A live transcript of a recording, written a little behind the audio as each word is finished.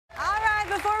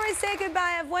before we say goodbye,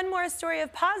 I have one more story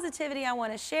of positivity I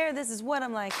want to share. This is what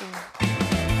I'm liking. All right,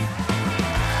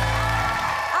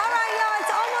 y'all,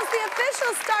 it's almost the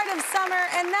official start of summer,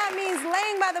 and that means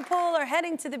laying by the pool or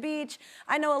heading to the beach.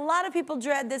 I know a lot of people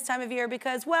dread this time of year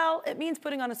because, well, it means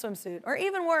putting on a swimsuit, or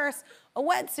even worse, a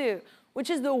wetsuit, which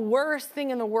is the worst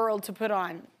thing in the world to put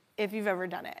on, if you've ever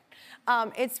done it.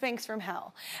 It stinks from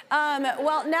hell.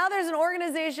 Well, now there's an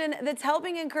organization that's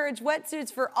helping encourage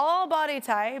wetsuits for all body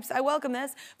types. I welcome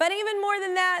this. But even more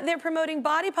than that, they're promoting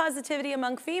body positivity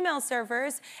among female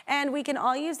surfers, and we can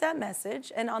all use that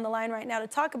message. And on the line right now to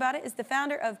talk about it is the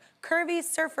founder of Curvy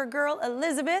surfer girl,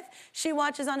 Elizabeth. She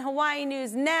watches on Hawaii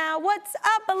News Now. What's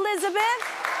up, Elizabeth?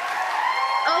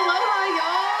 Aloha,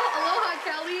 y'all. Aloha,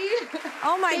 Kelly.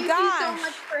 Oh, my gosh. Thank you so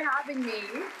much for having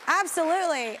me.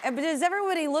 Absolutely. But does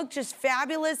everybody look just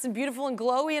fabulous and beautiful and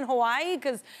glowy in Hawaii?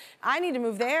 Because I need to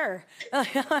move there.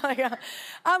 Elizabeth,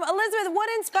 what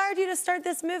inspired you to start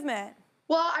this movement?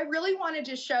 Well, I really wanted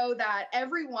to show that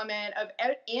every woman of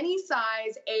any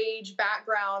size, age,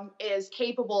 background is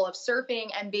capable of surfing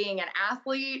and being an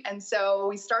athlete. And so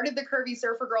we started the Curvy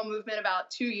Surfer Girl movement about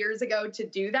 2 years ago to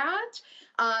do that.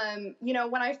 You know,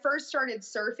 when I first started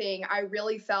surfing, I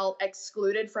really felt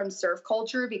excluded from surf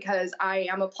culture because I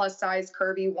am a plus-size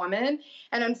curvy woman.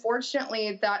 And unfortunately,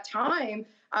 at that time,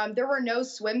 there were no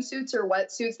swimsuits or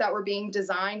wetsuits that were being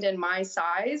designed in my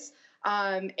size.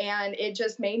 And it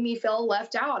just made me feel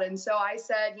left out. And so I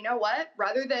said, you know what,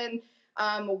 rather than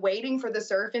waiting for the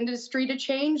surf industry to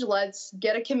change, let's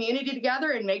get a community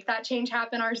together and make that change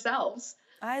happen ourselves.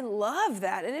 I love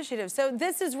that initiative. So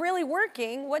this is really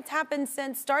working. What's happened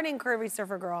since starting Curvy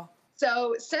Surfer Girl?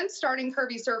 So since starting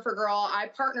Curvy Surfer Girl,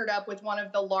 I partnered up with one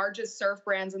of the largest surf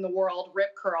brands in the world,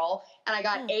 Rip Curl, and I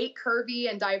got 8 curvy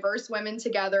and diverse women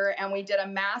together, and we did a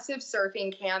massive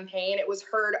surfing campaign. It was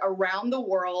heard around the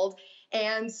world.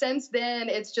 And since then,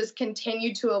 it's just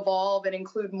continued to evolve and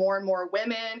include more and more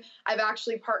women. I've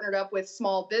actually partnered up with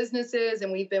small businesses,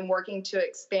 and we've been working to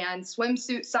expand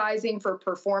swimsuit sizing for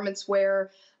performance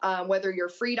wear, whether you're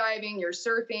freediving, you're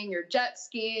surfing, you're jet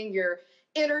skiing, you're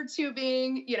inner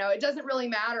tubing, you know, it doesn't really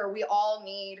matter. We all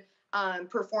need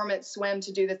performance swim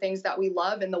to do the things that we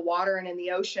love in the water and in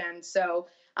the ocean. So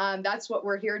that's what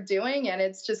we're here doing, and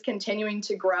it's just continuing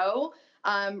to grow.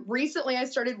 Recently, I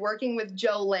started working with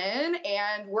Jolynn,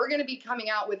 and we're going to be coming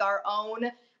out with our own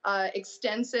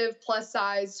extensive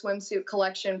plus-size swimsuit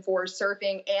collection for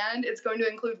surfing, and it's going to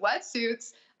include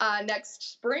wetsuits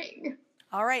next spring.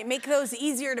 All right, make those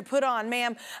easier to put on,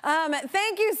 ma'am.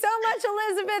 Thank you so much,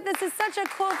 Elizabeth. This is such a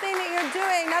cool thing that you're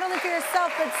doing, not only for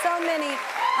yourself, but so many.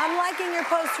 I'm liking your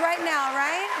post right now,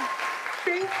 right?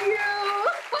 Thank you.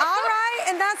 All right,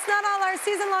 and that's not all. Our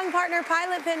season-long partner,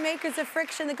 Pilot Pin, makers of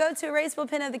Friction, the go-to erasable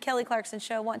pin of the Kelly Clarkson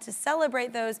Show, want to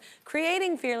celebrate those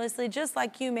creating fearlessly, just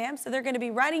like you, ma'am. So they're going to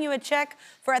be writing you a check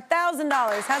for $1,000.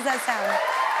 How's that sound?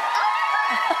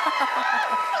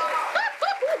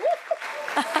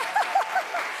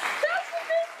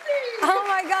 Oh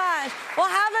my gosh. Well,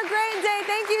 have a great day.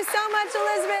 Thank you so much,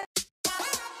 Elizabeth.